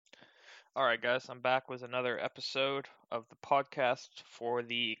All right, guys, I'm back with another episode of the podcast for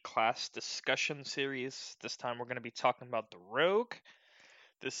the class discussion series. This time we're going to be talking about the Rogue.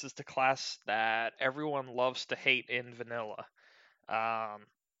 This is the class that everyone loves to hate in vanilla. Um,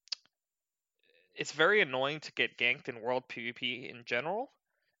 it's very annoying to get ganked in World PvP in general,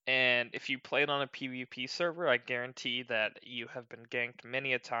 and if you played on a PvP server, I guarantee that you have been ganked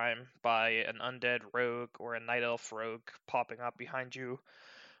many a time by an undead rogue or a night elf rogue popping up behind you,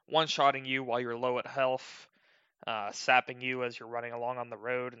 one-shotting you while you're low at health, sapping you as you're running along on the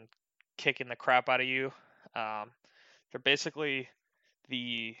road and kicking the crap out of you. Um, they're basically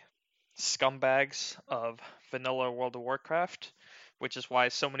the scumbags of vanilla World of Warcraft, which is why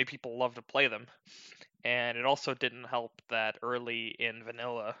so many people love to play them. And it also didn't help that early in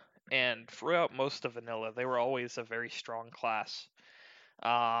vanilla and throughout most of vanilla, they were always a very strong class.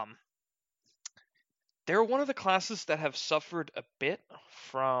 Um, they're one of the classes that have suffered a bit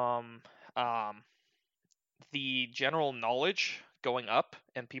from um, the general knowledge going up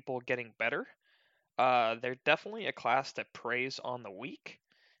and people getting better. They're definitely a class that preys on the weak,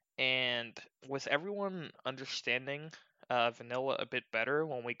 and with everyone understanding vanilla a bit better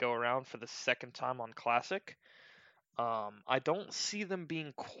when we go around for the second time on classic, I don't see them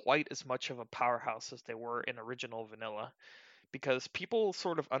being quite as much of a powerhouse as they were in original vanilla because people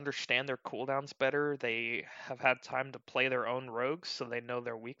sort of understand their cooldowns better. They have had time to play their own rogues, so they know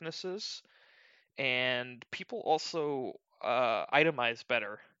their weaknesses, and people also itemize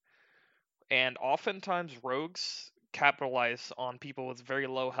better. And oftentimes, rogues capitalize on people with very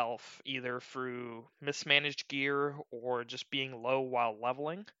low health, either through mismanaged gear or just being low while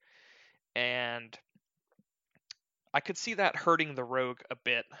leveling. And I could see that hurting the rogue a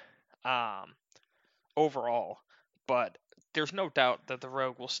bit um, overall, but there's no doubt that the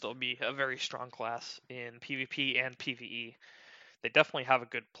rogue will still be a very strong class in PvP and PvE. They definitely have a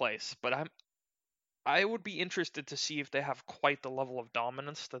good place, but I would be interested to see if they have quite the level of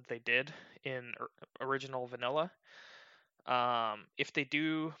dominance that they did in original vanilla. If they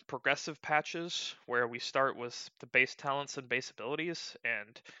do progressive patches where we start with the base talents and base abilities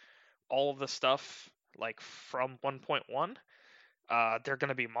and all of the stuff like from 1.1, they're going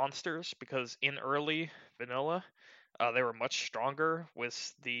to be monsters because in early vanilla, they were much stronger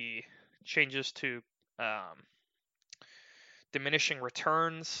with the changes to um, diminishing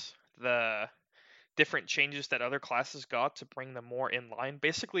returns, the different changes that other classes got to bring them more in line.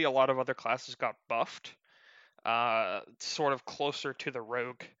 Basically, a lot of other classes got buffed, sort of closer to the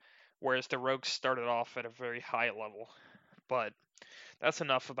rogue, whereas the rogue started off at a very high level. But that's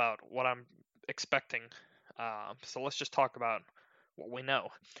enough about what I'm expecting. So let's just talk about what we know.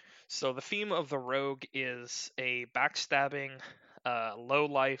 So the theme of the rogue is a backstabbing, low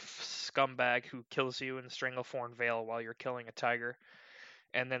life scumbag who kills you in Stranglethorn Vale while you're killing a tiger,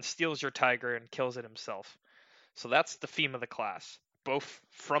 and then steals your tiger and kills it himself. So that's the theme of the class, both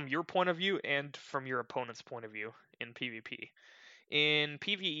from your point of view and from your opponent's point of view in PvP. In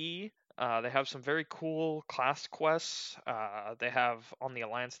PvE, they have some very cool class quests. They have on the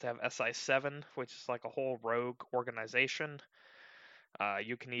Alliance, they have SI7, which is like a whole rogue organization.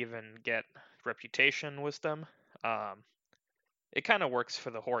 You can even get reputation with them. Um, it kind of works for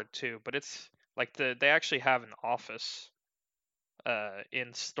the Horde too, but it's like they actually have an office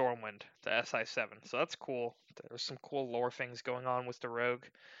in Stormwind, the SI7. So that's cool. There's some cool lore things going on with the rogue.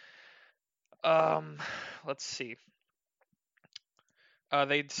 Um, let's see.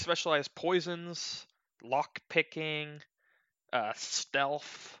 They specialize poisons, lock picking,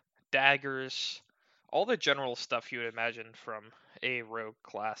 stealth, daggers, all the general stuff you would imagine from a rogue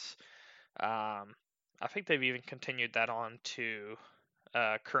class. Um, I think they've even continued that on to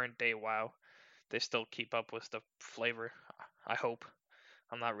current day WoW. They still keep up with the flavor. I hope.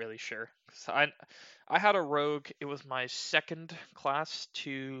 I'm not really sure. I had a rogue. It was my second class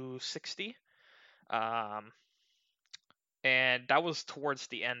to 60. Um, and that was towards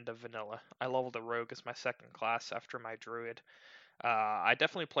the end of vanilla. I leveled a rogue as my second class after my druid. I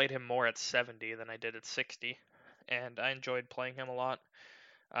definitely played him more at 70 than I did at 60, and I enjoyed playing him a lot.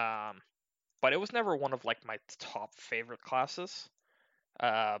 Um, but it was never one of like my top favorite classes.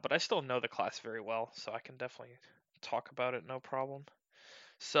 But I still know the class very well, so I can definitely talk about it no problem.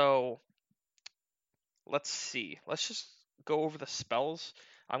 So let's see. Let's just go over the spells.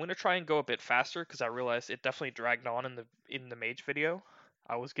 I'm gonna try and go a bit faster because I realized it definitely dragged on in the mage video.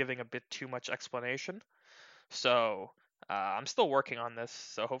 I was giving a bit too much explanation. So I'm still working on this,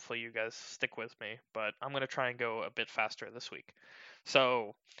 so hopefully you guys stick with me. But I'm gonna try and go a bit faster this week.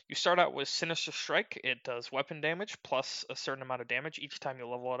 So you start out with Sinister Strike. It does weapon damage plus a certain amount of damage. Each time you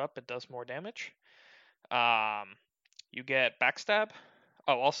level it up, it does more damage. Um, you get Backstab.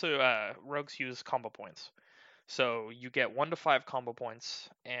 Oh, also, rogues use combo points. So you get 1 to 5 combo points,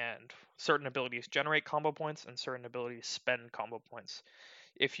 and certain abilities generate combo points, and certain abilities spend combo points.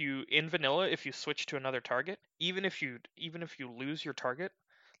 If you in vanilla, if you switch to another target, even if you lose your target,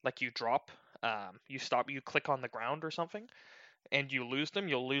 like you drop, you click on the ground or something, and you lose them,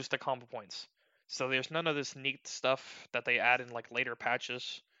 you'll lose the combo points. So there's none of this neat stuff that they add in like later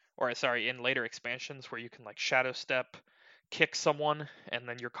patches, or sorry, in later expansions where you can like shadow step, kick someone, and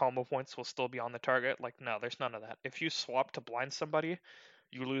then your combo points will still be on the target. Like no, there's none of that. If you swap to blind somebody,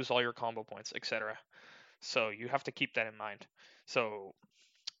 you lose all your combo points, etc. So you have to keep that in mind. So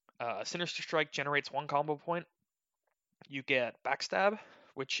Sinister Strike generates 1 combo point. You get Backstab,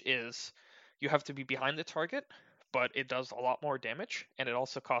 which is you have to be behind the target, but it does a lot more damage, and it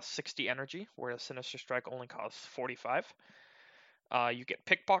also costs 60 energy, whereas Sinister Strike only costs 45. You get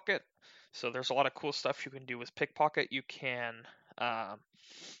Pickpocket, so there's a lot of cool stuff you can do with Pickpocket. You can uh,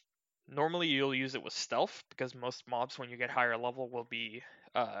 normally you'll use it with Stealth because most mobs when you get higher level will be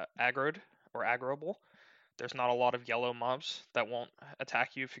aggroed or aggroable. There's not a lot of yellow mobs that won't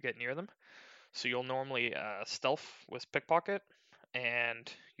attack you if you get near them. So you'll normally stealth with Pickpocket,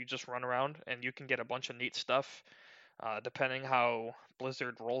 and you just run around, and you can get a bunch of neat stuff. Depending how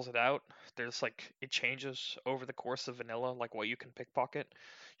Blizzard rolls it out, there's like it changes over the course of vanilla, like what you can pickpocket.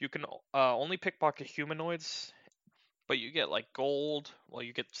 You can only pickpocket humanoids, but you get like gold. Well,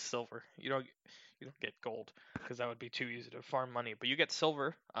 you get silver. You don't get gold because that would be too easy to farm money. But you get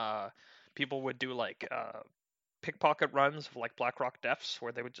silver. People would do like pickpocket runs of like Blackrock Deaths,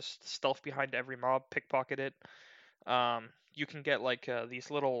 where they would just stealth behind every mob, pickpocket it. You can get like these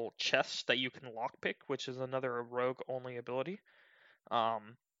little chests that you can lockpick, which is another rogue only ability.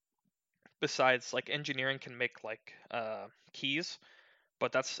 Um, Besides, like engineering can make like keys,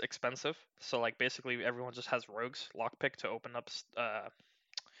 but that's expensive. So like basically everyone just has rogues lockpick to open up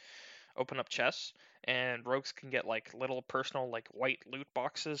chests, and rogues can get like little personal like white loot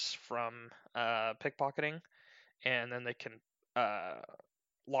boxes from pickpocketing, and then they can uh,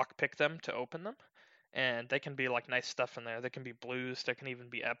 lockpick them to open them. And they can be like nice stuff in there. There can be blues, there can even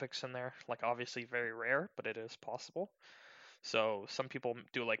be epics in there. Like obviously very rare, but it is possible. So some people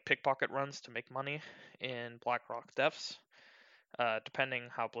do like pickpocket runs to make money in Blackrock Depths. Depending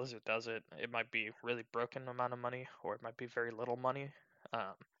how Blizzard does it, it might be really broken amount of money, or it might be very little money.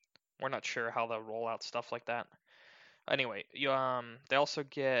 Um, we're not sure how they'll roll out stuff like that. Anyway, they also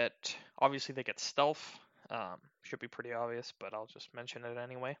get obviously they get stealth. Should be pretty obvious, but I'll just mention it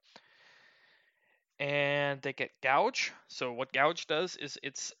anyway. And they get gouge. So what gouge does is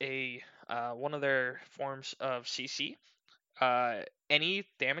it's a one of their forms of CC. Any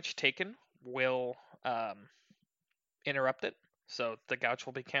damage taken will interrupt it, so the gouge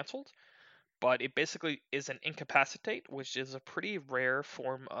will be cancelled. But it basically is an incapacitate, which is a pretty rare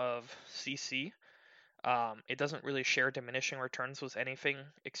form of CC. It doesn't really share diminishing returns with anything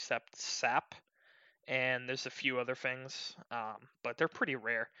except sap, and there's a few other things, but they're pretty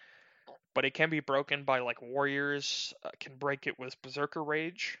rare. But it can be broken by like warriors. Can break it with berserker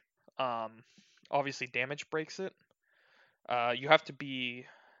rage. Um, Obviously, damage breaks it. You have to be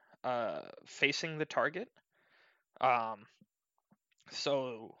facing the target. Um,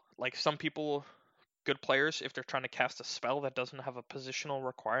 so like some people, good players, if they're trying to cast a spell that doesn't have a positional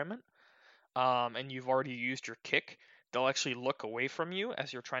requirement, and you've already used your kick, they'll actually look away from you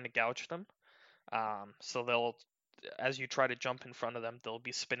as you're trying to gouge them. So they'll, as you try to jump in front of them, they'll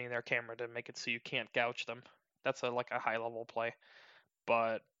be spinning their camera to make it so you can't gouge them. That's like a high level play,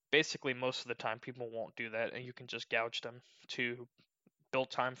 but basically most of the time people won't do that, and you can just gouge them to build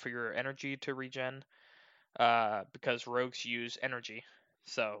time for your energy to regen. Because rogues use energy,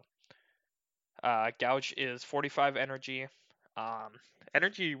 so gouge is 45 energy. Um,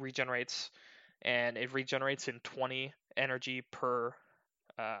 Energy regenerates, and it regenerates in 20 energy per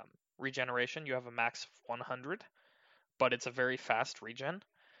um, regeneration. You have a max of 100, but it's a very fast regen.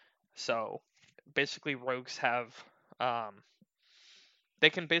 So basically, rogues have they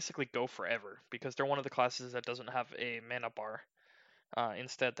can basically go forever because they're one of the classes that doesn't have a mana bar.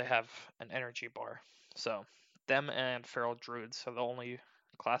 Instead, they have an energy bar. So them and feral druids are the only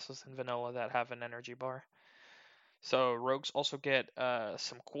classes in vanilla that have an energy bar. So rogues also get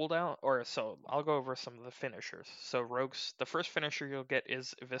some cooldown, or so I'll go over some of the finishers. So rogues, the first finisher you'll get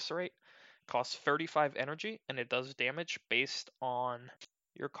is Eviscerate, costs 35 energy, and it does damage based on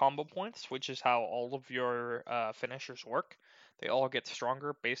your combo points, which is how all of your finishers work. They all get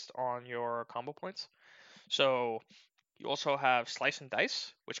stronger based on your combo points. So you also have Slice and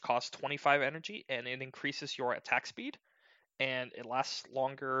Dice, which costs 25 energy, and it increases your attack speed, and it lasts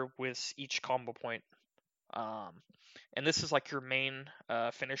longer with each combo point And this is like your main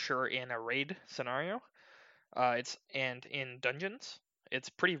finisher in a raid scenario. It's and in dungeons, it's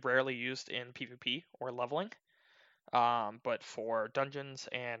pretty rarely used in PvP or leveling. But for dungeons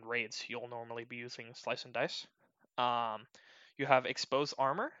and raids, you'll normally be using Slice and Dice. Um, you have Expose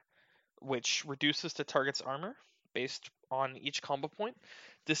Armor, which reduces the target's armor based on each combo point.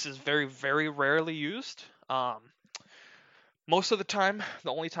 This is very, very rarely used. Most of the time,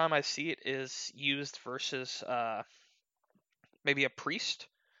 the only time I see it is used versus maybe a priest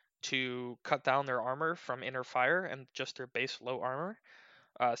to cut down their armor from inner fire and just their base low armor.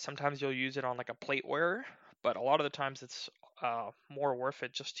 Sometimes you'll use it on like a plate wearer, but a lot of the times it's more worth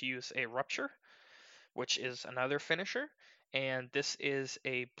it just to use a rupture, which is another finisher. And this is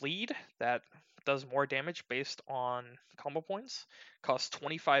a bleed that does more damage based on combo points, costs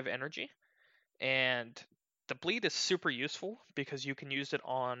 25 energy, and the bleed is super useful because you can use it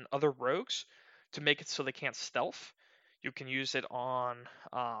on other rogues to make it so they can't stealth. You can use it on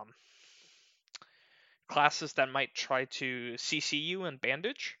classes that might try to CC you and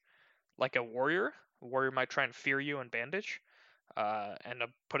bandage, like a warrior. A warrior might try and fear you and bandage, end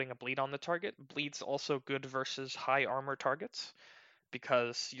up putting a bleed on the target. Bleed's also good versus high armor targets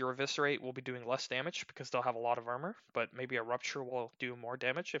because your eviscerate will be doing less damage because they'll have a lot of armor, but maybe a rupture will do more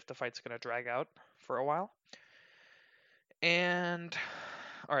damage if the fight's going to drag out for a while. And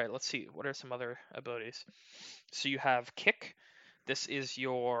all right, let's see. What are some other abilities? So you have kick. This is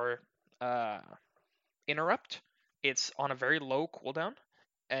your interrupt. It's on a very low cooldown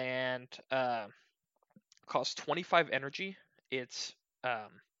and costs 25 energy.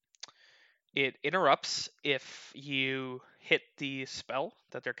 It interrupts if you hit the spell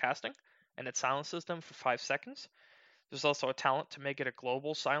that they're casting, and it silences them for 5 seconds. There's also a talent to make it a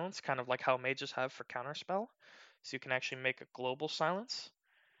global silence, kind of like how mages have for counterspell. So you can actually make a global silence.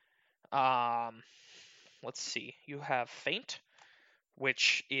 Let's see. You have feint,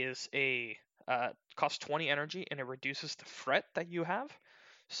 which is a costs 20 energy and it reduces the fret that you have.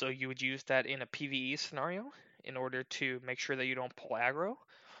 So you would use that in a PvE scenario in order to make sure that you don't pull aggro.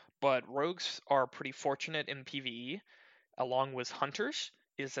 But rogues are pretty fortunate in PvE, along with hunters,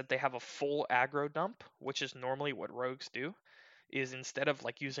 is that they have a full aggro dump, which is normally what rogues do. Is instead of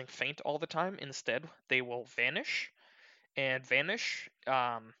like using feint all the time, instead they will vanish, and vanish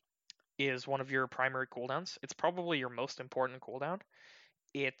is one of your primary cooldowns. It's probably your most important cooldown.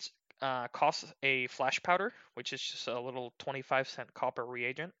 It costs a flash powder, which is just a little 25-cent copper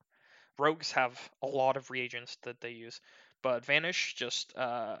reagent. Rogues have a lot of reagents that they use, but vanish just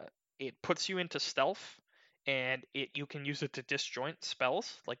it puts you into stealth, and you can use it to disjoint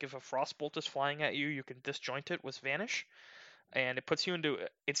spells. Like if a frostbolt is flying at you, you can disjoint it with vanish, and it puts you into.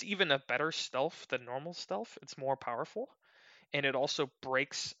 It's even a better stealth than normal stealth. It's more powerful, and it also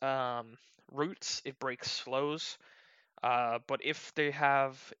breaks roots. It breaks slows. But if they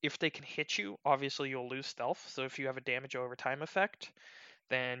can hit you, obviously you'll lose stealth. So if you have a damage over time effect,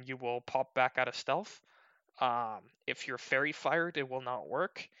 then you will pop back out of stealth. If you're fairy fired, it will not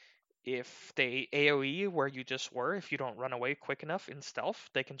work. If they AoE where you just were, if you don't run away quick enough in stealth,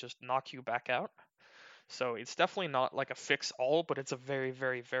 they can just knock you back out. So it's definitely not like a fix all, but it's a very,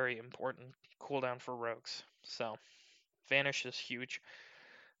 very, very important cooldown for rogues. So Vanish is huge.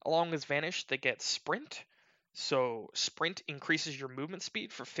 Along with Vanish, they get Sprint. So Sprint increases your movement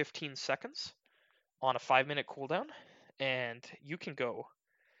speed for 15 seconds on a 5-minute cooldown, and you can go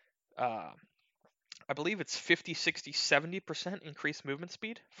I believe it's 50, 60, 70% increased movement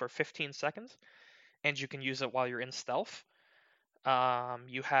speed for 15 seconds, and you can use it while you're in stealth.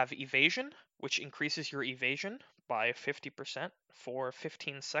 You have evasion, which increases your evasion by 50% for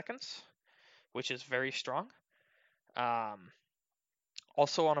 15 seconds, which is very strong.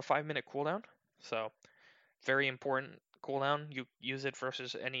 Also on a 5-minute cooldown, so very important cooldown. You use it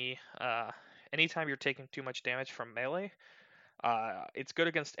versus anytime you're taking too much damage from melee. It's good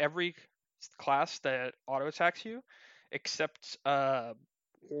against every class that auto attacks you, except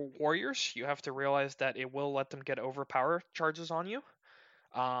warriors. You have to realize that it will let them get overpower charges on you.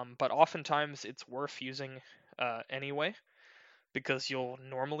 But oftentimes it's worth using anyway because you'll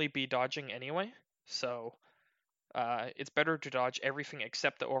normally be dodging anyway. So it's better to dodge everything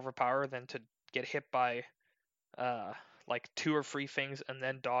except the overpower than to get hit by like 2 or 3 things and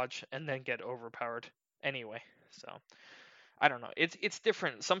then dodge and then get overpowered anyway. So I don't know. It's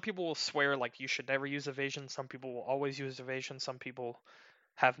different. Some people will swear like you should never use evasion. Some people will always use evasion. Some people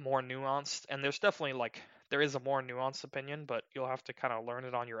have more nuanced, and there's definitely like there is a more nuanced opinion, but you'll have to kind of learn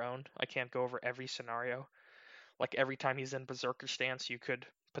it on your own. I can't go over every scenario. Like every time he's in berserker stance, you could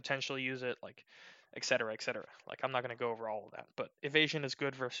potentially use it, like etc. etc. Like I'm not gonna go over all of that, but evasion is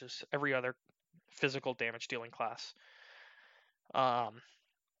good versus every other physical damage dealing class. We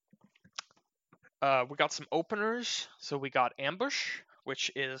got some openers. So we got Ambush,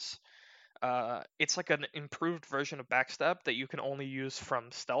 which is it's like an improved version of Backstab that you can only use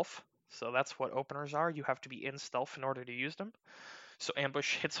from stealth. So that's what openers are. You have to be in stealth in order to use them. So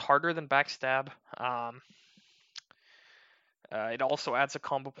Ambush hits harder than Backstab. It also adds a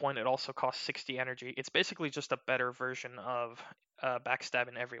combo point. It also costs 60 energy. It's basically just a better version of Backstab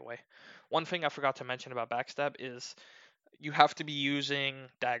in every way. One thing I forgot to mention about Backstab is you have to be using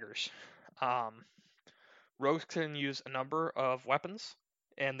daggers. Rogues can use a number of weapons,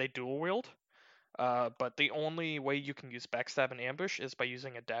 and they dual wield. But the only way you can use Backstab and Ambush is by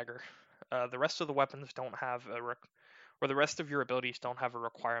using a dagger. The rest of the weapons don't have or the rest of your abilities don't have a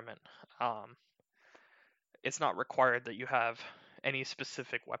requirement. It's not required that you have any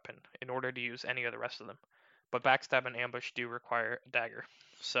specific weapon in order to use any of the rest of them. But Backstab and Ambush do require a dagger.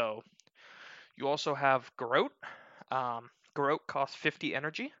 So you also have Garrote. Garrote costs 50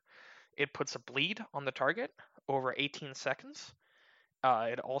 energy. It puts a bleed on the target over 18 seconds.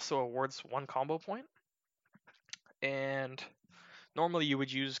 It also awards 1 combo point. And normally you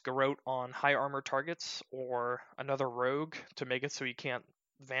would use Garrote on high armor targets or another rogue to make it so he can't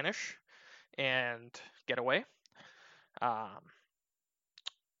vanish and get away.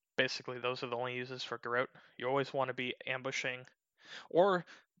 Basically, those are the only uses for Garrote. You always want to be ambushing. Or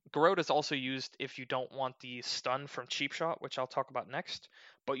Garrote is also used if you don't want the stun from Cheap Shot, which I'll talk about next,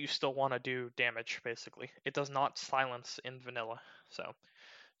 but you still want to do damage, basically. It does not silence in vanilla, so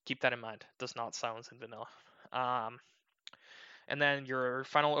keep that in mind. It does not silence in vanilla. And then your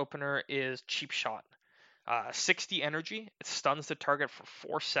final opener is Cheap Shot. 60 energy, it stuns the target for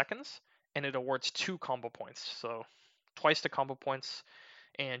 4 seconds, and it awards 2 combo points. So twice the combo points,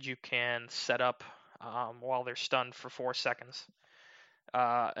 and you can set up while they're stunned for 4 seconds.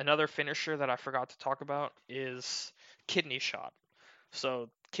 Another finisher that I forgot to talk about is Kidney Shot. So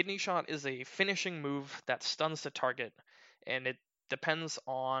Kidney Shot is a finishing move that stuns the target, and it depends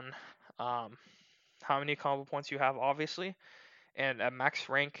on how many combo points you have, obviously. And at max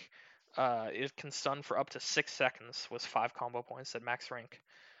rank, it can stun for up to 6 seconds with 5 combo points at max rank.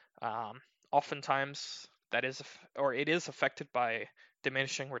 Oftentimes, it is affected by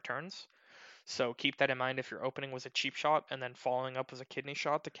diminishing returns. So keep that in mind if your opening was a Cheap Shot and then following up was a Kidney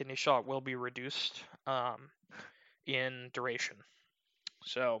Shot. The Kidney Shot will be reduced in duration.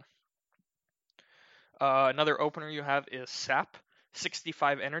 So another opener you have is Sap,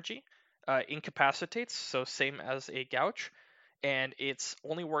 65 energy, incapacitates, so same as a Gouge, and it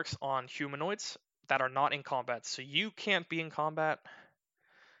only works on humanoids that are not in combat. So you can't be in combat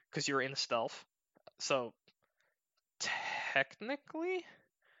because you're in stealth. So technically,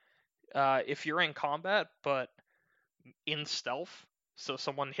 if you're in combat but in stealth, so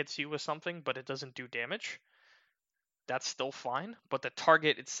someone hits you with something but it doesn't do damage, that's still fine. But the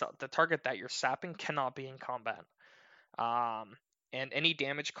target that you're sapping cannot be in combat. And any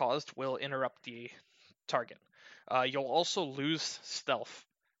damage caused will interrupt the target. You'll also lose stealth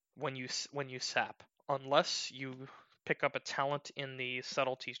when you sap, unless you pick up a talent in the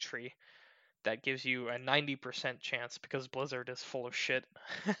subtlety tree that gives you a 90% chance, because Blizzard is full of shit.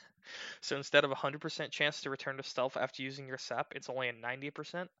 So instead of a 100% chance to return to stealth after using your sap, it's only a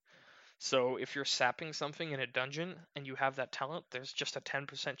 90%. So if you're sapping something in a dungeon and you have that talent, there's just a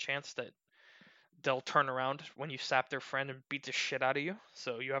 10% chance that they'll turn around when you sap their friend and beat the shit out of you.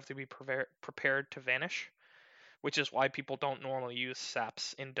 So you have to be prepared to vanish, which is why people don't normally use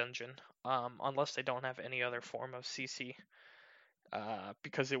saps in dungeon, unless they don't have any other form of CC,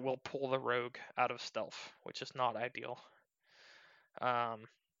 because it will pull the rogue out of stealth, which is not ideal.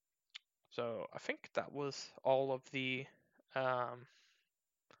 So I think that was all of the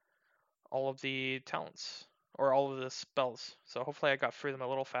talents, or all of the spells. So hopefully I got through them a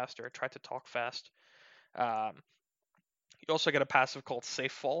little faster. I tried to talk fast. You also get a passive called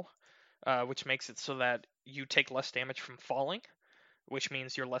Safe Fall, which makes it so that you take less damage from falling, which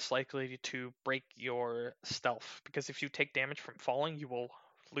means you're less likely to break your stealth. Because if you take damage from falling, you will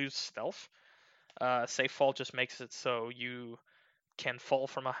lose stealth. Safe Fall just makes it so you can fall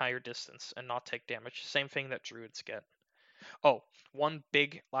from a higher distance and not take damage. Same thing that druids get. Oh, one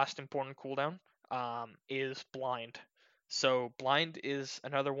big last important cooldown is Blind. So Blind is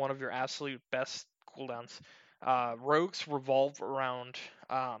another one of your absolute best cooldowns. Rogues revolve around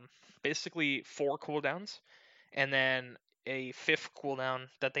basically 4 cooldowns, and then a 5th cooldown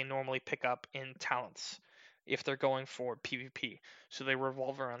that they normally pick up in talents if they're going for PvP. So they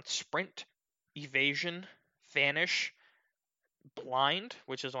revolve around Sprint, Evasion, Vanish, Blind,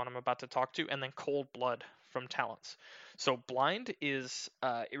 which is what I'm about to talk to, and then Cold Blood from talents. So blind is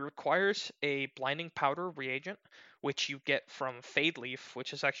it requires a blinding powder reagent, which you get from Fade Leaf,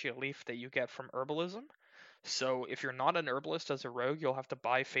 which is actually a leaf that you get from herbalism. So if you're not an herbalist as a rogue, you'll have to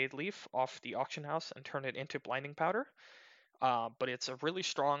buy Fade Leaf off the auction house and turn it into blinding powder. But it's a really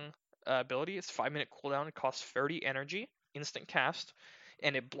strong ability. It's 5-minute cooldown. It costs 30 energy, instant cast,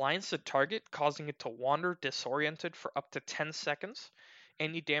 and it blinds the target, causing it to wander disoriented for up to 10 seconds.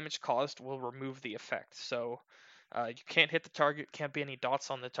 Any damage caused will remove the effect. So you can't hit the target, can't be any dots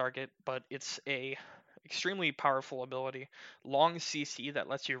on the target, but it's a extremely powerful ability. Long CC that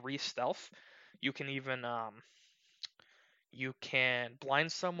lets you re-stealth. You can even you can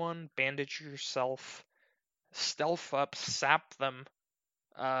blind someone, bandage yourself, stealth up, sap them,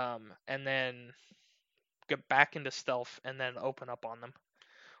 and then get back into stealth and then open up on them.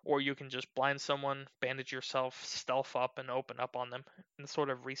 Or you can just blind someone, bandage yourself, stealth up, and open up on them, and sort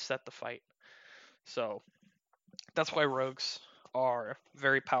of reset the fight. So that's why rogues are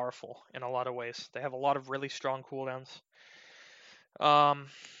very powerful in a lot of ways. They have a lot of really strong cooldowns. A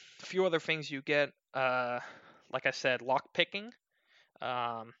few other things you get, like I said, lock picking.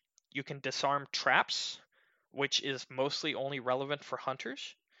 You can disarm traps, which is mostly only relevant for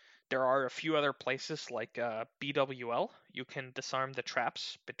hunters. There are a few other places like BWL. You can disarm the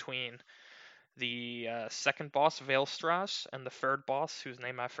traps between the second boss, Veilstrass, and the third boss, whose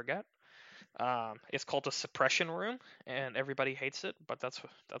name I forget. It's called a suppression room, and everybody hates it, but that's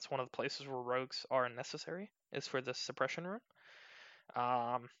one of the places where rogues are necessary, is for the suppression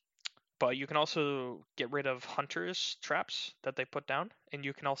room. But you can also get rid of hunters' traps that they put down, and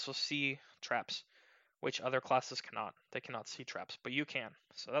you can also see traps, which other classes cannot. They cannot see traps, but you can,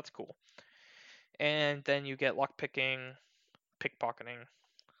 so that's cool. And then you get lockpicking, pickpocketing.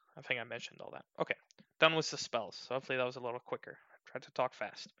 I think I mentioned all that. Okay, done with the spells. So hopefully that was a little quicker. I tried to talk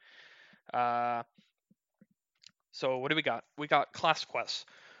fast. So what do we got? We got class quests.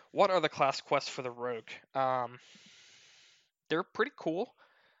 What are the class quests for the rogue? They're pretty cool.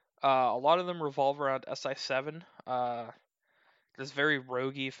 A lot of them revolve around SI7. There's very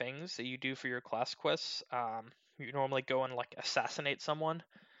roguey things that you do for your class quests. You normally go and like assassinate someone,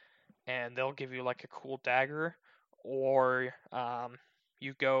 and they'll give you like a cool dagger, or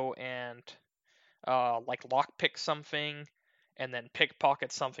you go and like lockpick something, and then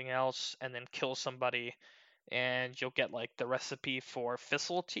pickpocket something else, and then kill somebody, and you'll get like the recipe for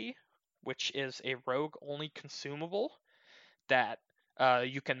Thistle Tea, which is a rogue only consumable that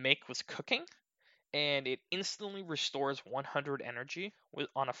you can make with cooking, and it instantly restores 100 energy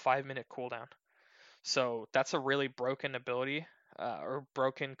on a 5-minute cooldown. So that's a really broken ability or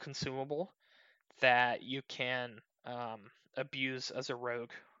broken consumable that you can abuse as a rogue,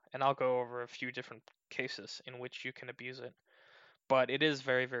 and I'll go over a few different cases in which you can abuse it. But it is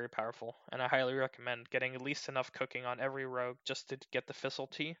very, very powerful, and I highly recommend getting at least enough cooking on every rogue just to get the Thistle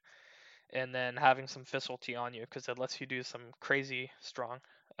Tea, and then having some Thistle Tea on you, because it lets you do some crazy strong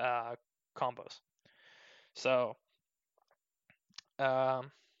combos. So,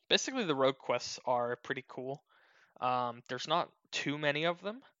 basically the rogue quests are pretty cool. There's not too many of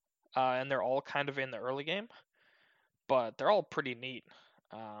them, and they're all kind of in the early game, but they're all pretty neat.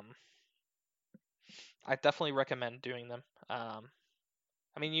 I definitely recommend doing them.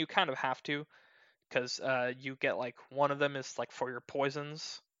 I mean, you kind of have to, because you get like one of them is like for your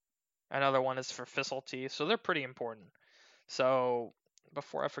poisons, another one is for Thistle Tea, so they're pretty important. So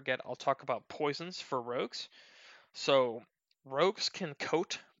before I forget, I'll talk about poisons for rogues. So rogues can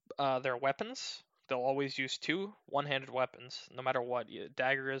coat their weapons. They'll always use two one-handed weapons, no matter what.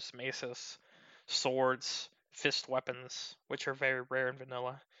 Daggers, maces, swords, fist weapons, which are very rare in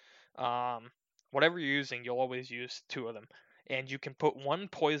vanilla. Whatever you're using, you'll always use two of them. And you can put one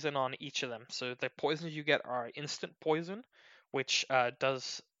poison on each of them. So the poisons you get are instant poison, which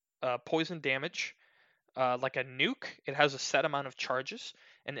does poison damage. Like a nuke, it has a set amount of charges,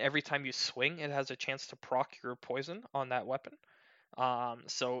 and every time you swing, it has a chance to proc your poison on that weapon.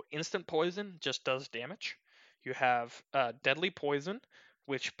 So instant poison just does damage. You have deadly poison,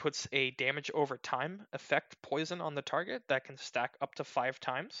 which puts a damage over time effect poison on the target that can stack up to 5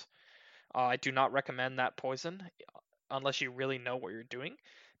 times. I do not recommend that poison unless you really know what you're doing,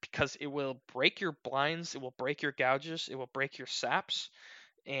 because it will break your blinds, it will break your gouges, it will break your saps,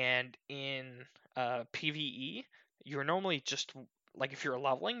 and in PvE, you're normally just like, if you're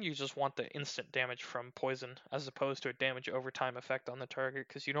leveling, you just want the instant damage from poison as opposed to a damage over time effect on the target,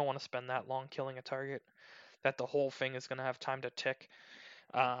 because you don't want to spend that long killing a target that the whole thing is going to have time to tick.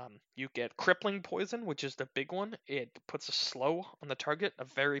 You get crippling poison, which is the big one. It puts a slow on the target, a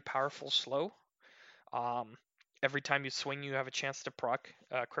very powerful slow. Every time you swing, you have a chance to proc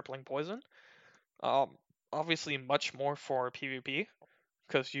crippling poison. obviously much more for PvP,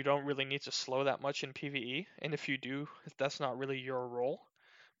 because you don't really need to slow that much in PvE, and if you do, that's not really your role.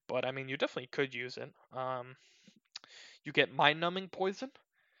 But I mean, you definitely could use it. You get mind numbing poison,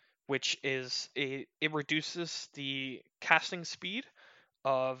 which is it reduces the casting speed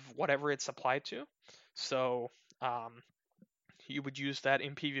of whatever it's applied to. So um, you would use that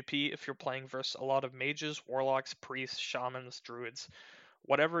in PvP if you're playing versus a lot of mages, warlocks, priests, shamans, druids,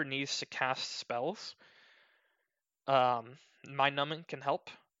 whatever needs to cast spells. Mind numbing can help,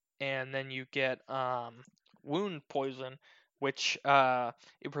 and then you get wound poison, which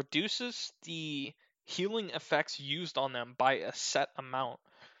it reduces the healing effects used on them by a set amount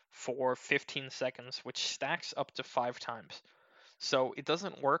for 15 seconds, which stacks up to 5 times. So it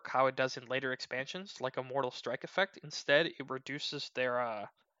doesn't work how it does in later expansions, like a Mortal Strike effect. Instead, it reduces their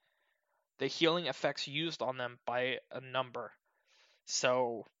the healing effects used on them by a number.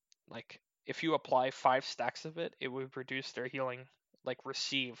 So, like, if you apply 5 stacks of it, it would reduce their healing, like,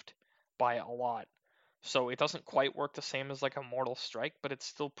 received by a lot. So it doesn't quite work the same as like a Mortal Strike, but it's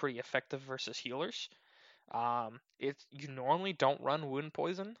still pretty effective versus healers. You normally don't run Wound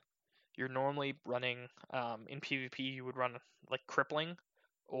Poison. You're normally running in PvP. You would run like Crippling,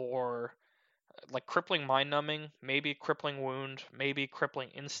 or like Crippling Mind Numbing, maybe Crippling Wound, maybe Crippling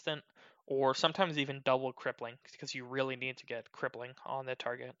Instant, or sometimes even double Crippling because you really need to get Crippling on the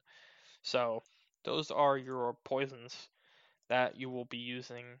target. So those are your poisons that you will be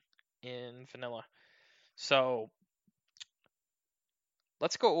using in vanilla. So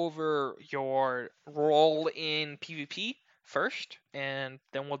let's go over your role in PvP first, and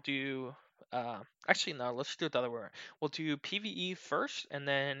then we'll do. Actually, no, let's do it the other way. We'll do PvE first, and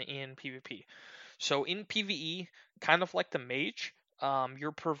then in PvP. So in PvE, kind of like the mage,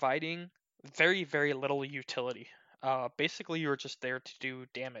 you're providing very, very little utility. Basically, you're just there to do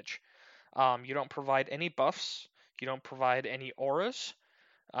damage. You don't provide any buffs. You don't provide any auras.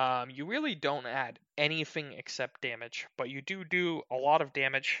 You really don't add anything except damage, but you do a lot of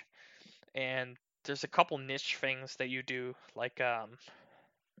damage, and there's a couple niche things that you do, like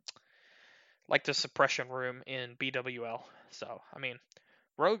the suppression room in BWL. So I mean,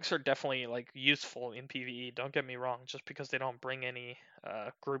 rogues are definitely like useful in PvE. Don't get me wrong. Just because they don't bring any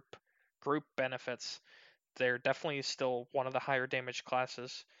group benefits, they're definitely still one of the higher damage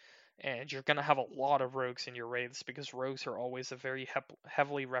classes. And you're gonna have a lot of rogues in your raids because rogues are always a very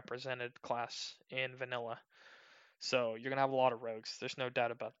heavily represented class in vanilla. So you're gonna have a lot of rogues. There's no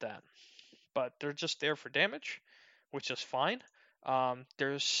doubt about that. But they're just there for damage, which is fine.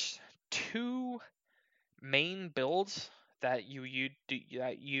 There's two main builds that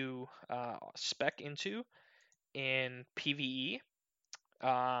you spec into in PVE,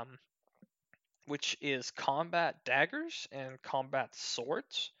 um, which is combat daggers and combat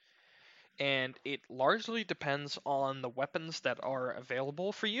swords, and it largely depends on the weapons that are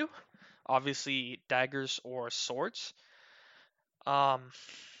available for you. Obviously, daggers or swords. Um,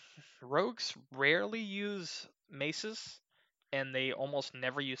 Rogues rarely use maces, and they almost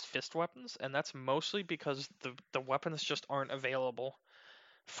never use fist weapons, and that's mostly because the weapons just aren't available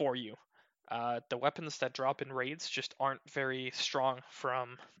for you. The weapons that drop in raids just aren't very strong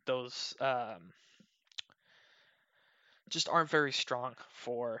from those. Just aren't very strong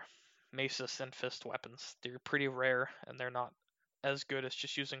for maces and fist weapons. They're pretty rare, and they're not as good as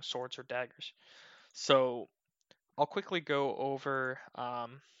just using swords or daggers. So I'll quickly go over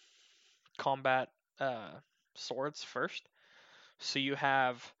combat uh, swords first. So you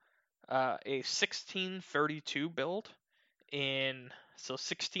have a 1632 build in, so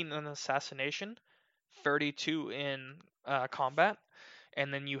 16 in assassination, 32 in combat,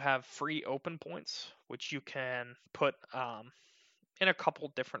 and then you have free open points, which you can put in a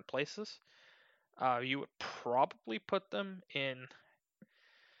couple different places. You would probably put them in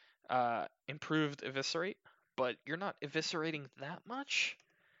improved eviscerate, but you're not eviscerating that much.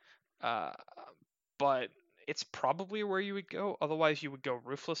 Uh, but it's probably where you would go. Otherwise, you would go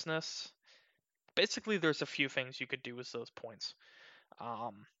ruthlessness. Basically, there's a few things you could do with those points.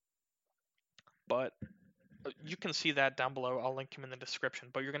 But you can see that down below. I'll link him in the description.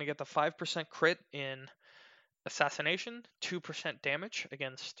 But you're going to get the 5% crit in assassination, 2% damage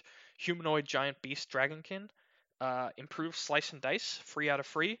against humanoid giant beast dragonkin. Improves slice and dice, free out of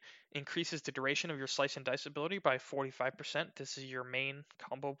free. Increases the duration of your slice and dice ability by 45%. This is your main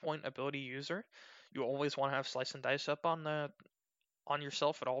combo point ability user. You always want to have slice and dice up on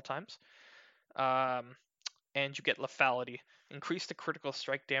yourself at all times. And you get lethality. Increase the critical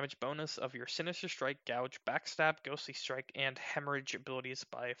strike damage bonus of your Sinister Strike, Gouge, Backstab, Ghostly Strike, and Hemorrhage abilities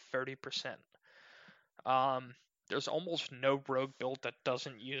by 30%. There's almost no rogue build that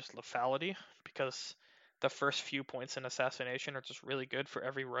doesn't use lethality because the first few points in Assassination are just really good for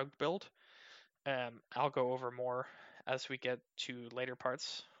every rogue build. I'll go over more as we get to later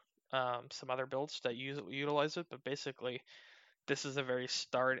parts, some other builds that utilize it, but basically this is a very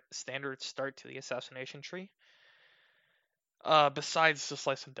standard start to the Assassination tree. Besides the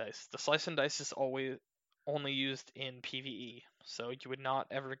Slice and Dice. The Slice and Dice is always only used in PvE, so you would not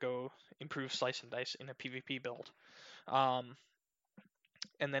ever go improve Slice and Dice in a PvP build. And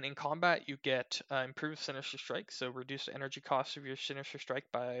then in combat, you get improved Sinister Strike, so reduce the energy cost of your Sinister Strike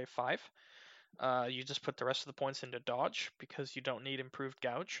by 5. You just put the rest of the points into dodge because you don't need improved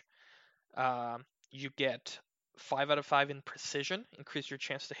gouge. You get 5 out of 5 in precision, increase your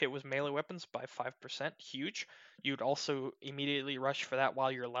chance to hit with melee weapons by 5%, huge. You'd also immediately rush for that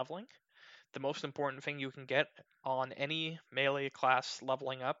while you're leveling. The most important thing you can get on any melee class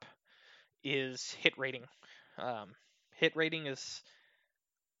leveling up is hit rating. Hit rating is,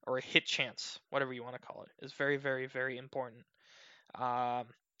 or hit chance, whatever you want to call it, is very, very, very important.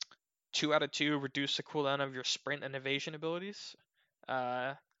 2 out of 2 reduce the cooldown of your sprint and evasion abilities. 2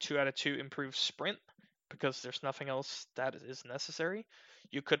 out of 2 improves sprint because there's nothing else that is necessary.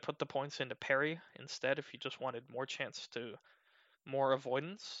 You could put the points into parry instead if you just wanted more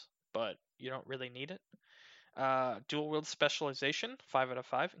avoidance, but you don't really need it. Dual wield specialization, 5 out of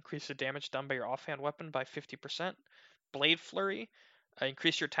 5, increase the damage done by your offhand weapon by 50%. Blade flurry,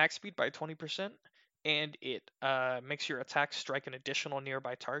 increase your attack speed by 20%, and it makes your attack strike an additional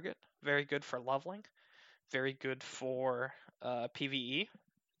nearby target. Very good for leveling. Very good for PvE.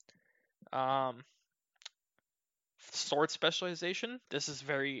 Sword specialization. This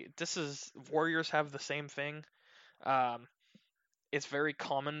is warriors have the same thing. It's very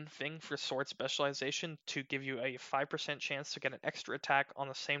common thing for sword specialization to give you a 5% chance to get an extra attack on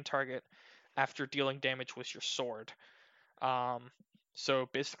the same target after dealing damage with your sword. So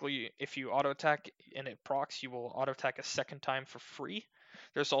basically, if you auto attack and it procs, you will auto attack a second time for free.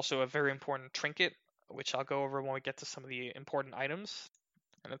 There's also a very important trinket, which I'll go over when we get to some of the important items,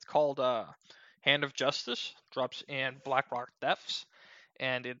 and it's called Hand of Justice. Drops in Blackrock Depths,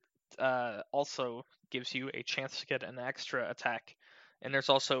 and it also gives you a chance to get an extra attack. And there's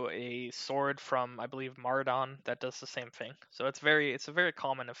also a sword from, I believe, Maraudon that does the same thing. So it's a very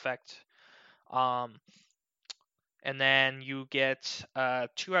common effect. And then you get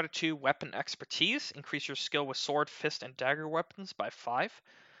 2 out of 2 weapon expertise. Increase your skill with sword, fist, and dagger weapons by 5.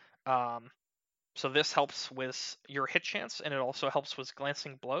 So this helps with your hit chance, and it also helps with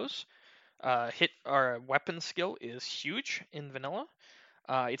glancing blows. Hit or weapon skill is huge in vanilla.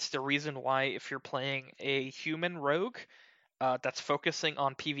 It's the reason why if you're playing a human rogue that's focusing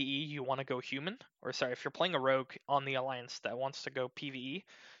on PvE, you want to go human. Or sorry, if you're playing a rogue on the Alliance that wants to go PvE,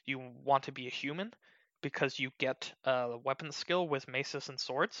 you want to be a human because you get weapon skill with maces and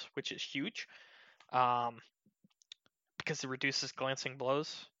swords, which is huge. Because it reduces glancing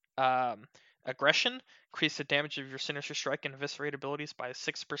blows. Aggression, increase the damage of your Sinister Strike and Eviscerate abilities by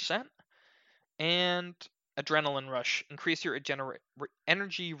 6%. And Adrenaline Rush, increase your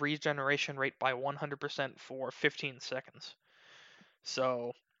energy regeneration rate by 100% for 15 seconds.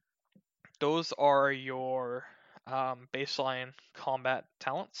 So those are your baseline combat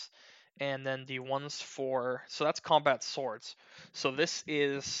talents. And then the ones so that's combat swords. So this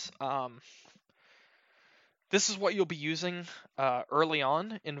is what you'll be using early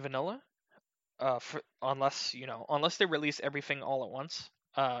on in vanilla, unless they release everything all at once.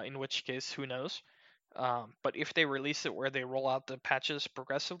 In which case, who knows? But if they release it where they roll out the patches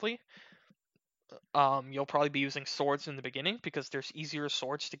progressively, you'll probably be using swords in the beginning because there's easier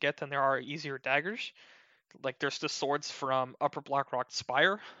swords to get than there are easier daggers. Like there's the swords from Upper Blackrock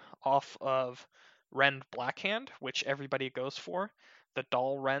Spire off of Rend Blackhand, which everybody goes for, the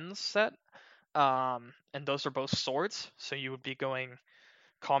Doll Rends set. And those are both swords, so you would be going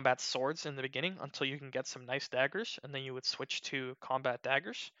combat swords in the beginning until you can get some nice daggers, and then you would switch to combat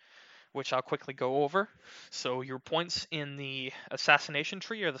daggers, which I'll quickly go over. So your points in the assassination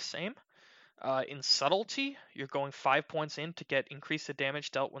tree are the same. In subtlety, you're going 5 points in to get increase the damage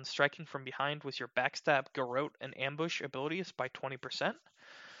dealt when striking from behind with your backstab, garrote, and ambush abilities by 20%.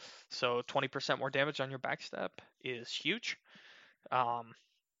 So 20% more damage on your backstab is huge.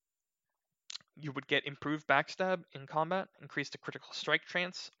 You would get improved backstab in combat, increase the critical strike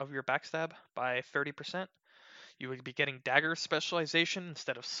chance of your backstab by 30%. You would be getting dagger specialization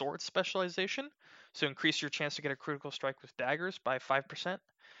instead of sword specialization, so increase your chance to get a critical strike with daggers by 5%.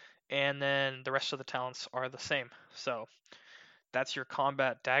 And then the rest of the talents are the same. So that's your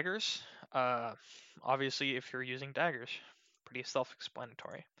combat daggers. Obviously, if you're using daggers, pretty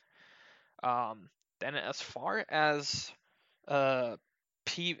self-explanatory. Then as far as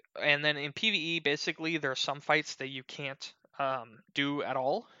And then in PvE, basically, there are some fights that you can't do at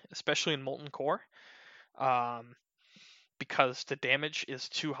all, especially in Molten Core, um, because the damage is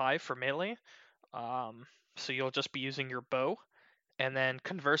too high for melee. So you'll just be using your bow. And then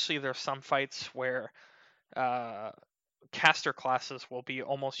conversely, there's some fights where uh, caster classes will be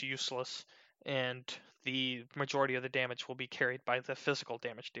almost useless, and the majority of the damage will be carried by the physical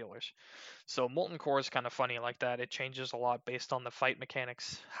damage dealers. So Molten Core is kind of funny like that. It changes a lot based on the fight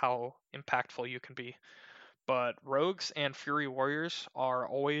mechanics, how impactful you can be. But Rogues and Fury Warriors are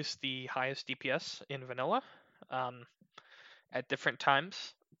always the highest DPS in vanilla. Um, at different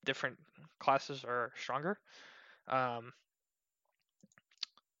times, different classes are stronger. Um,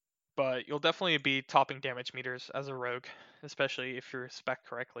 but you'll definitely be topping damage meters as a rogue, especially if you're spec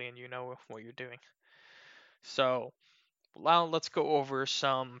correctly and you know what you're doing. So now let's go over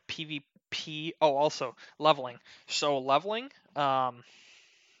some PvP. Oh, also leveling. So leveling,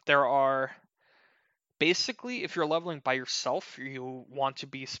 there are basically, if you're leveling by yourself, you want to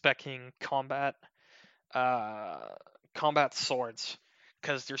be specking uh, combat swords,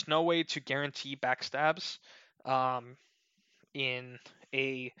 because there's no way to guarantee backstabs um, in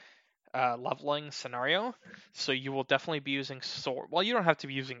a leveling scenario. So you will definitely be using sword. Well, you don't have to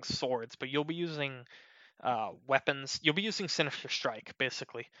be using swords, but you'll be using weapons. You'll be using Sinister Strike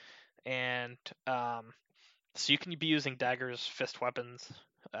basically, and so you can be using daggers, fist weapons.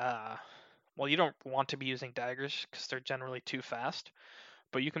 Uh, well, you don't want to be using daggers because they're generally too fast,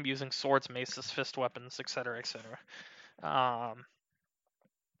 but you can be using swords, maces, fist weapons, etc., etc. Um,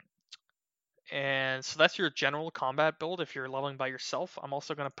 and so that's your general combat build if you're leveling by yourself. I'm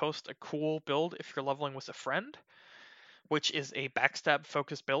also going to post a cool build if you're leveling with a friend, which is a backstab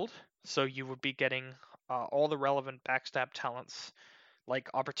focused build. So you would be getting all the relevant backstab talents like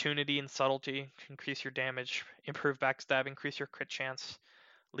opportunity and subtlety to increase your damage, improve backstab, increase your crit chance,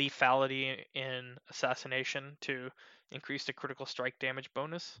 lethality in assassination to increase the critical strike damage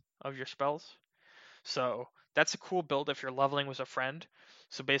bonus of your spells. So that's a cool build if you're leveling with a friend.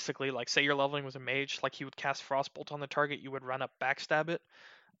 So basically, like say you're leveling with a mage, like he would cast Frostbolt on the target, you would run up, backstab it.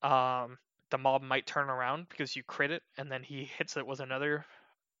 Um, the mob might turn around because you crit it, and then he hits it with another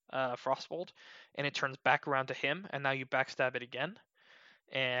Frostbolt, and it turns back around to him, and now you backstab it again,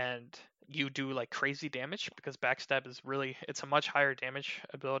 and you do like crazy damage because backstab is really, it's a much higher damage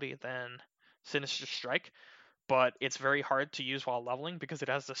ability than Sinister Strike, but it's very hard to use while leveling because it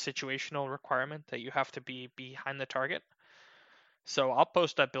has the situational requirement that you have to be behind the target. So I'll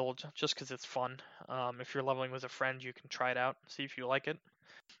post that build just because it's fun. If you're leveling with a friend, you can try it out, see if you like it.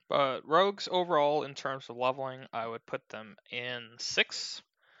 But rogues overall, in terms of leveling, I would put them in 6,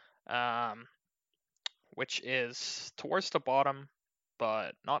 um, which is towards the bottom,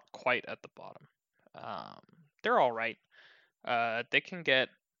 but not quite at the bottom. Um, they're all right. They can get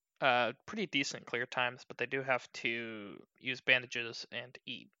pretty decent clear times, but they do have to use bandages and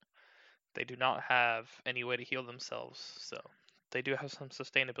eat. They do not have any way to heal themselves, so they do have some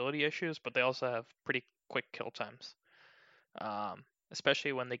sustainability issues, but they also have pretty quick kill times.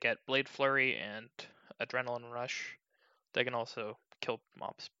 Especially when they get Blade Flurry and Adrenaline Rush, they can also kill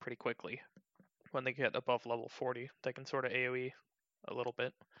mobs pretty quickly. When they get above level 40, they can sort of AoE a little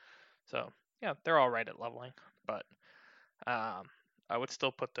bit. So yeah, they're all right at leveling, but um, I would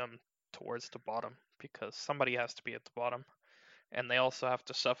still put them towards the bottom because somebody has to be at the bottom, and they also have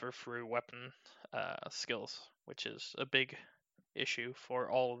to suffer through weapon skills, which is a big issue for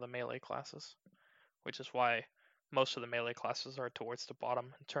all of the melee classes, which is why most of the melee classes are towards the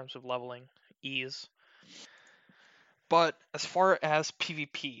bottom in terms of leveling ease. But as far as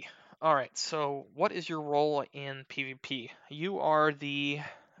PvP, all right. So what is your role in PvP? You are the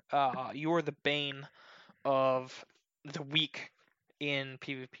bane of the weak in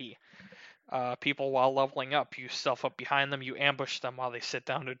PvP. People while leveling up, you self up behind them, you ambush them while they sit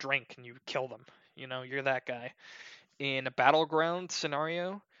down to drink, and you kill them. You know, you're that guy. In a battleground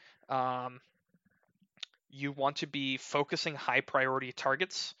scenario, um, you want to be focusing high priority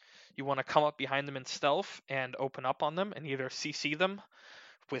targets. You want to come up behind them in stealth and open up on them and either CC them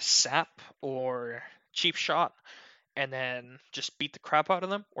with sap or cheap shot and then just beat the crap out of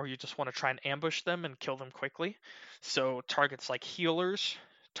them, or you just want to try and ambush them and kill them quickly. So targets like healers,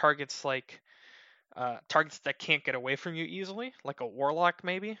 targets like targets that can't get away from you easily, like a warlock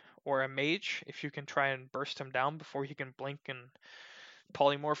maybe, or a mage, if you can try and burst him down before he can blink and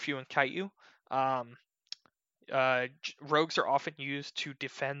polymorph you and kite you. Um, Rogues are often used to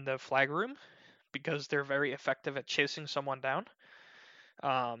defend the flag room because they're very effective at chasing someone down.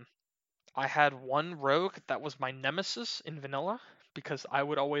 Um, I had one rogue that was my nemesis in vanilla because I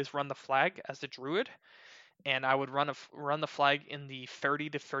would always run the flag as a druid, and I would run the flag in the 30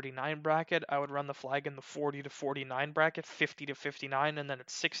 to 39 bracket. I would run the flag in the 40 to 49 bracket, 50 to 59, and then at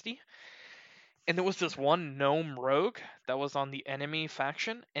 60. And there was this one gnome rogue that was on the enemy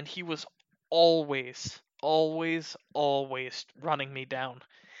faction, and he was always running me down.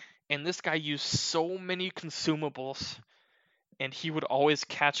 And this guy used so many consumables, and he would always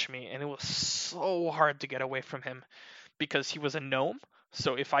catch me, and it was so hard to get away from him because he was a gnome.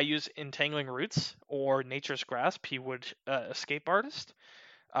 So if I use Entangling Roots or Nature's Grasp, he would escape artist.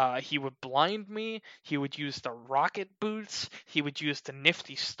 He would blind me. He would use the rocket boots. He would use the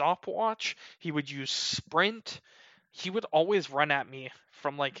nifty stopwatch. He would use sprint. He would always run at me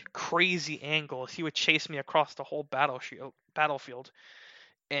from like crazy angles. He would chase me across the whole battlefield,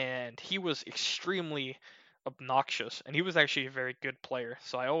 and he was extremely obnoxious. And he was actually a very good player,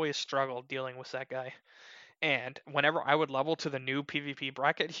 so I always struggled dealing with that guy. And whenever I would level to the new PvP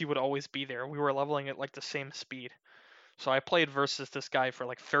bracket, he would always be there. We were leveling at like the same speed. So I played versus this guy for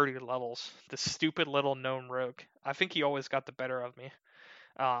like 30 levels. This stupid little gnome rogue. I think he always got the better of me.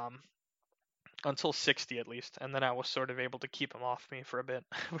 Um, until 60 at least. And then I was sort of able to keep him off me for a bit,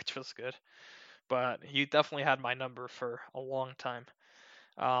 which was good. But he definitely had my number for a long time.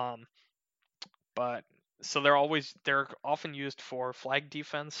 Um, but so they're often used for flag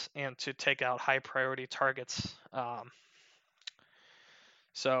defense and to take out high priority targets.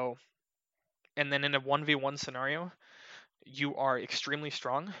 So and then in a 1v1 scenario, you are extremely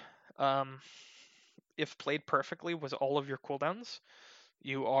strong. Um, if played perfectly with all of your cooldowns,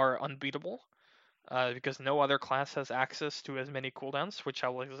 you are unbeatable because no other class has access to as many cooldowns, which I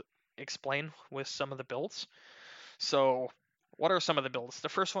will explain with some of the builds. So, what are some of the builds? The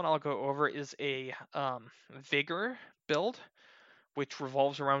first one I'll go over is a Vigor build, which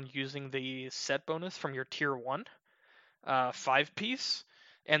revolves around using the set bonus from your tier 1 5-piece.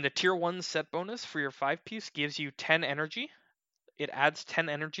 And the tier 1 set bonus for your 5-piece gives you 10 energy. It adds 10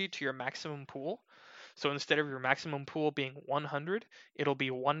 energy to your maximum pool. So instead of your maximum pool being 100, it'll be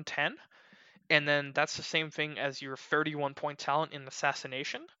 110. And then that's the same thing as your 31 point talent in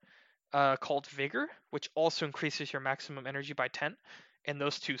Assassination, called Vigor, which also increases your maximum energy by 10. And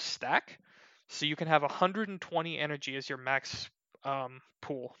those two stack. So you can have 120 energy as your max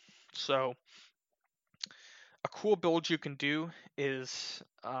pool. So a cool build you can do is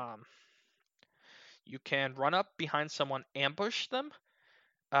you can run up behind someone, ambush them.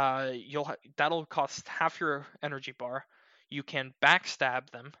 That'll cost half your energy bar. You can backstab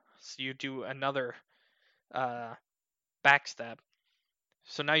them, so you do another uh, backstab.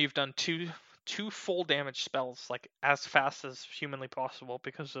 So now you've done two full damage spells like as fast as humanly possible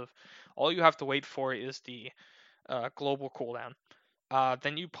because of all you have to wait for is the global cooldown.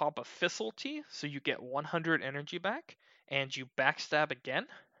 Then you pop a Fissulty, so you get 100 energy back, and you backstab again,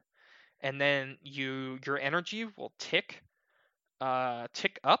 and then your energy will tick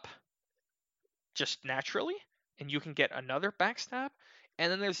up just naturally, and you can get another backstab.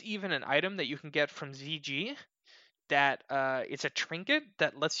 And then there's even an item that you can get from ZG that it's a trinket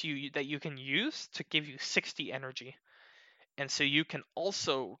that you can use to give you 60 energy. And so you can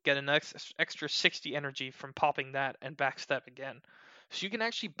also get an extra 60 energy from popping that and backstab again. So you can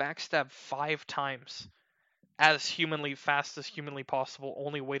actually backstab 5 times as humanly fast as humanly possible,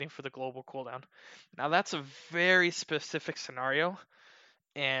 only waiting for the global cooldown. Now that's a very specific scenario,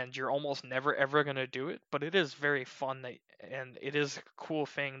 and you're almost never ever gonna do it, but it is very fun and it is a cool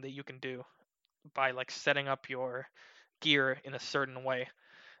thing that you can do by like setting up your gear in a certain way.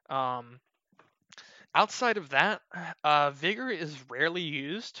 Um, outside of that, Vigor is rarely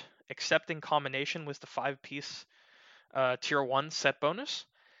used except in combination with the 5-piece tier 1 set bonus.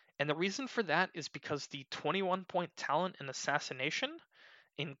 And the reason for that is because the 21 point talent in Assassination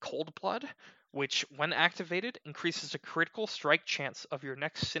in Cold Blood, which when activated increases the critical strike chance of your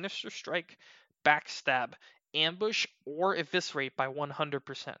next Sinister Strike, Backstab, Ambush, or Eviscerate by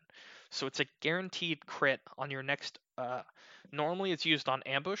 100%. So it's a guaranteed crit on your next. Normally it's used on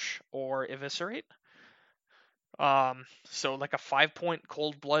Ambush or Eviscerate. So like a 5-point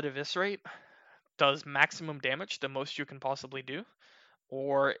Cold Blood Eviscerate does maximum damage, the most you can possibly do.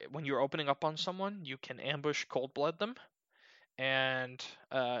 Or when you're opening up on someone, you can ambush Cold Blood them, and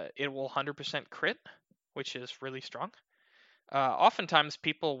it will 100% crit, which is really strong. Oftentimes,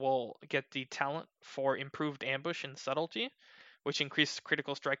 people will get the talent for improved ambush and subtlety, which increases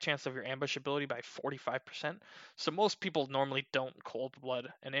critical strike chance of your ambush ability by 45%. So most people normally don't Cold Blood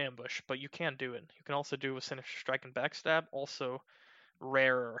an ambush, but you can do it. You can also do a Sinister Strike and Backstab, also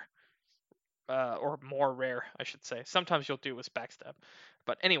rarer. Or more rare, I should say. Sometimes you'll do with Backstab.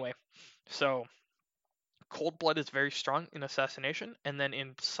 But anyway, so Cold Blood is very strong in Assassination, and then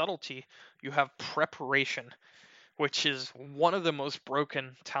in Subtlety, you have Preparation, which is one of the most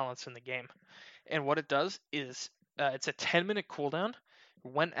broken talents in the game. And what it does is it's a 10-minute cooldown.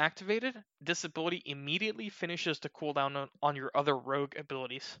 When activated, this ability immediately finishes the cooldown on your other rogue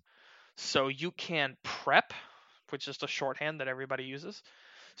abilities. So you can prep, which is the shorthand that everybody uses.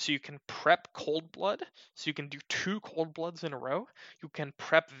 So you can prep Cold Blood, so you can do 2 Cold Bloods in a row. You can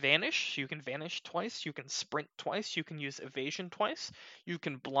prep Vanish, so you can vanish twice. You can sprint twice. You can use evasion twice. You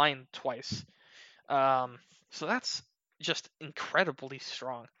can blind twice. So that's just incredibly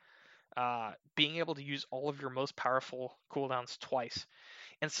strong. Being able to use all of your most powerful cooldowns twice.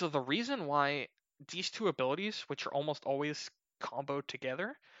 And so the reason why these two abilities, which are almost always comboed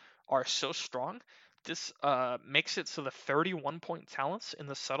together, are so strong, this makes it so the 31-point talents in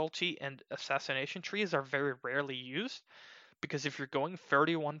the Subtlety and Assassination trees are very rarely used. Because if you're going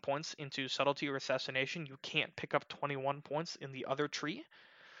 31 points into Subtlety or Assassination, you can't pick up 21 points in the other tree.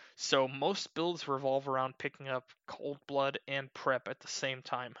 So most builds revolve around picking up Cold Blood and Prep at the same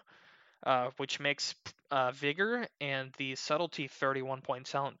time, which makes Vigor and the Subtlety 31-point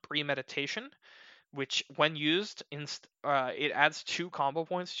talent Premeditation, which when used, it adds 2 combo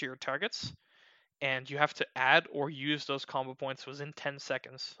points to your targets, and you have to add or use those combo points within 10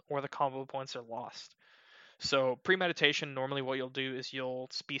 seconds, or the combo points are lost. So Premeditation, normally what you'll do is you'll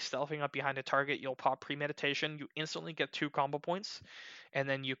be stealthing up behind a target, you'll pop Premeditation, you instantly get 2 combo points, and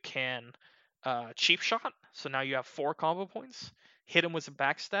then you can Cheap Shot, so now you have 4 combo points, hit him with a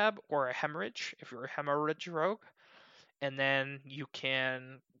Backstab or a Hemorrhage if you're a Hemorrhage rogue, and then you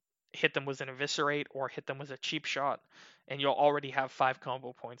can hit them with an Eviscerate or hit them with a Cheap Shot, and you'll already have 5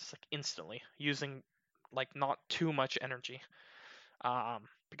 combo points like instantly, using like not too much energy.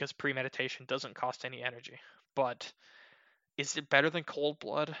 Because Premeditation doesn't cost any energy. But is it better than Cold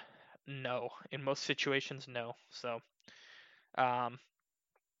Blood? No. In most situations, no. So, um,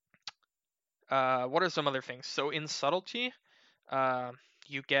 what are some other things? So in Subtlety,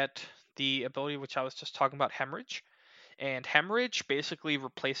 you get the ability which I was just talking about, Hemorrhage. And Hemorrhage basically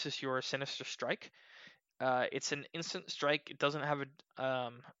replaces your Sinister Strike. It's an instant strike. It doesn't have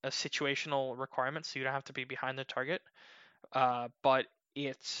a situational requirement, so you don't have to be behind the target. But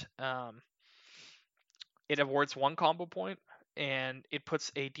it awards 1 combo point, and it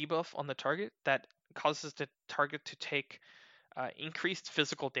puts a debuff on the target that causes the target to take increased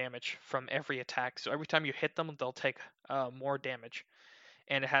physical damage from every attack. So every time you hit them, they'll take more damage.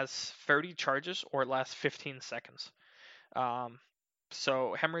 And it has 30 charges, or it lasts 15 seconds.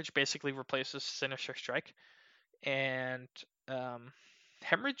 So Hemorrhage basically replaces Sinister Strike. And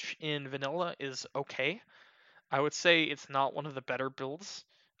Hemorrhage in Vanilla is okay. I would say it's not one of the better builds.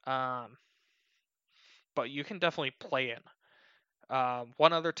 But you can definitely play it.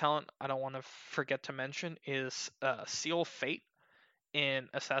 One other talent I don't want to forget to mention is Seal Fate in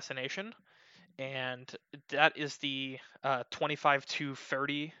Assassination, and that is the 25 to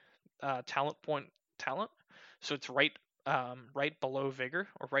 30 talent point talent. So it's right below Vigor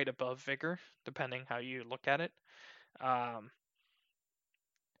or right above Vigor, depending how you look at it.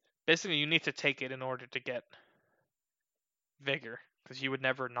 Basically, you need to take it in order to get Vigor, because you would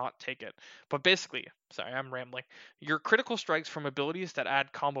never not take it. But basically, sorry, I'm rambling. Your critical strikes from abilities that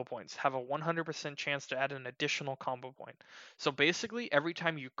add combo points have a 100% chance to add an additional combo point. So basically, every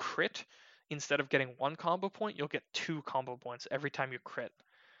time you crit, instead of getting 1 combo point, you'll get 2 combo points every time you crit,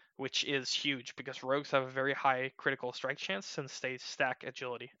 which is huge because rogues have a very high critical strike chance since they stack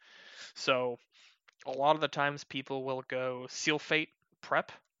agility. So a lot of the times people will go Seal Fate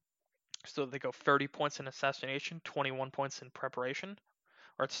prep. So they go 30 points in Assassination, 21 points in Preparation,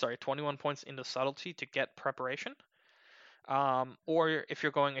 21 points into Subtlety to get Preparation. Or if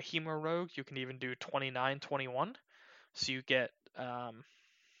you're going a Hemo Rogue, you can even do 29-21. So you get,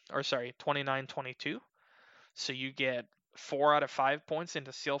 29-22. So you get 4 out of 5 points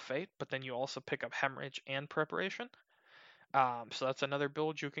into Seal Fate, but then you also pick up Hemorrhage and Preparation. So that's another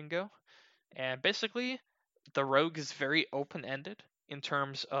build you can go. And basically, the Rogue is very open-ended in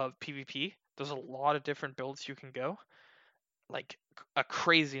terms of PvP. There's a lot of different builds you can go. Like a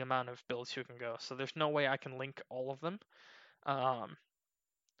crazy amount of builds you can go. So there's no way I can link all of them.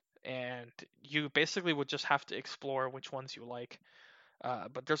 And you basically would just have to explore which ones you like.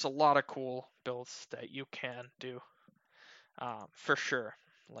 But there's a lot of cool builds that you can do, for sure.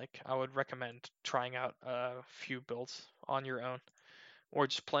 Like I would recommend trying out a few builds on your own, or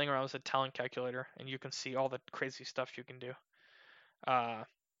just playing around with a talent calculator, and you can see all the crazy stuff you can do.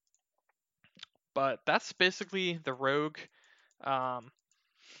 But that's basically the Rogue.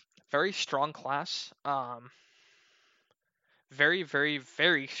 Very strong class. very, very,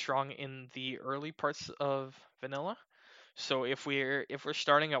 very strong in the early parts of vanilla. So if we're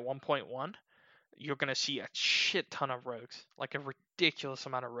starting at 1.1, you're gonna see a shit ton of rogues, like a ridiculous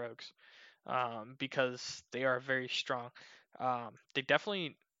amount of rogues, because they are very strong. They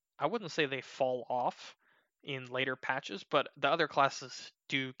definitely, I wouldn't say they fall off in later patches, but the other classes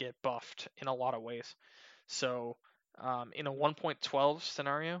do get buffed in a lot of ways. So in a 1.12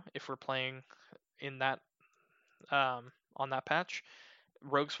 scenario, if we're playing in that on that patch,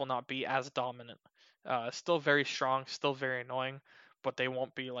 rogues will not be as dominant. Still very strong, still very annoying, but they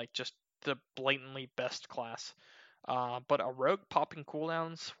won't be like just the blatantly best class. But a rogue popping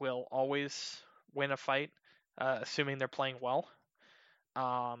cooldowns will always win a fight, assuming they're playing well,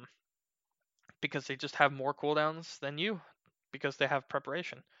 um, because they just have more cooldowns than you, because they have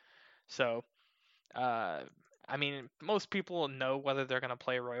preparation. So, uh, I mean, most people know whether they're gonna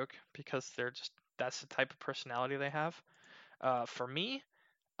play rogue because they're just that's the type of personality they have. For me,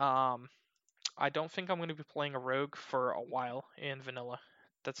 um, I don't think I'm going to be playing a rogue for a while in vanilla.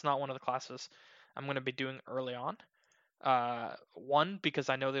 That's not one of the classes I'm going to be doing early on. One, because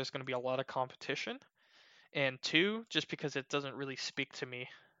I know there's going to be a lot of competition, and two, just because it doesn't really speak to me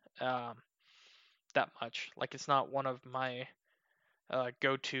um, that much. Like it's not one of my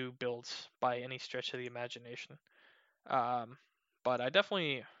go-to builds by any stretch of the imagination. Um, but I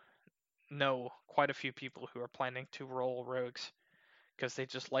definitely know quite a few people who are planning to roll rogues because they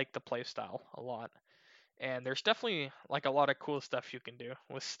just like the playstyle a lot. And there's definitely like a lot of cool stuff you can do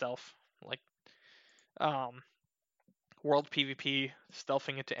with stealth, like um, world PvP,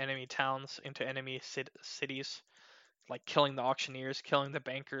 stealthing into enemy towns, into enemy cities, like killing the auctioneers, killing the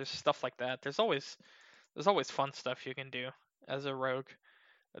bankers, stuff like that. There's always fun stuff you can do as a rogue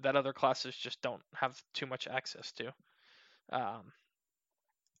that other classes just don't have too much access to. Um,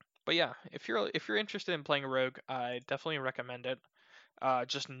 but yeah, if you're interested in playing a rogue, I definitely recommend it.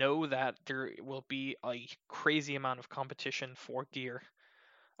 Just know that there will be a crazy amount of competition for gear,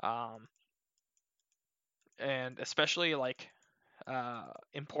 um, and especially like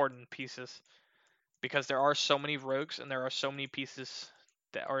important pieces, because there are so many rogues and there are so many pieces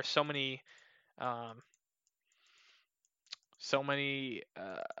that are um, so many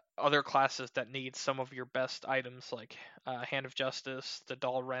other classes that need some of your best items, like Hand of Justice, the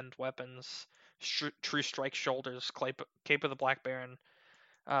Dahlrend weapons, True Strike shoulders, Cape of the Black Baron,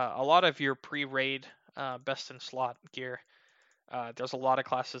 a lot of your pre-raid best in slot gear. There's a lot of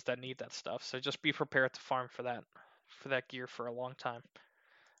classes that need that stuff, so just be prepared to farm for that gear for a long time.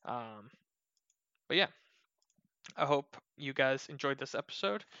 Um, but yeah, I hope you guys enjoyed this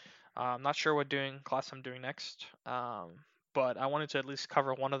episode. I'm not sure what doing class I'm doing next, but I wanted to at least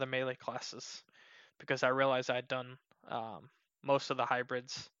cover one of the melee classes because I realized I'd done um, most of the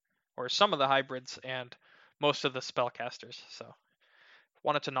hybrids, or some of the hybrids, and most of the spellcasters. So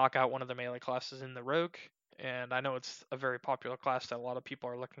wanted to knock out one of the melee classes in the rogue, and I know it's a very popular class that a lot of people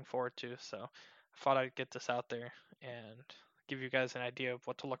are looking forward to. So I thought I'd get this out there and give you guys an idea of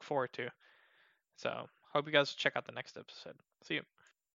what to look forward to. So hope you guys check out the next episode. See you.